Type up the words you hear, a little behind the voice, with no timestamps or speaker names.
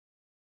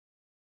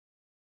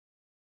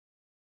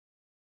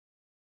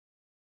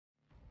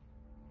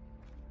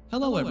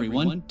Hello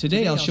everyone,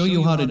 today I'll show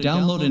you how to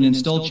download and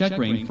install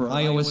CheckRa1n for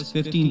iOS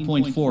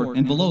 15.4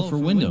 and below for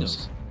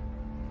Windows.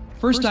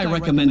 First, I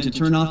recommend to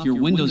turn off your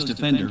Windows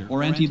Defender or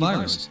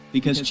antivirus,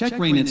 because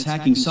CheckRa1n its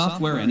hacking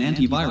software and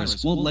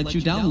antivirus won't let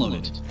you download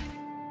it.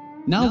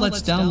 Now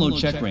let's download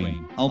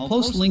CheckRa1n. I'll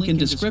post link in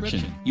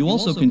description. You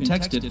also can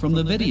text it from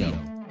the video.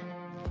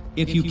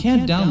 If you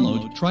can't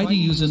download, try to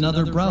use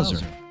another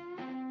browser.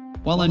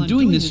 While I'm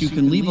doing this, you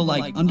can leave a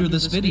like under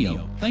this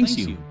video. Thanks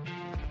you.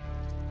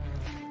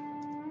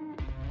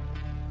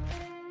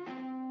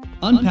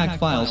 Unpack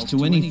files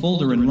to any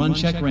folder and run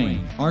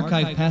CheckRa1n,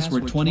 archive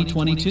password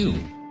 2022.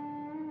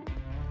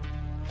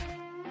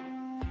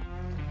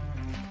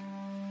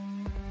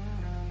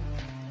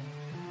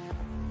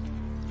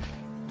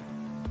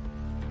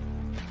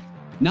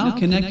 Now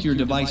connect your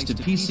device to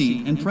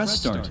PC and press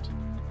start.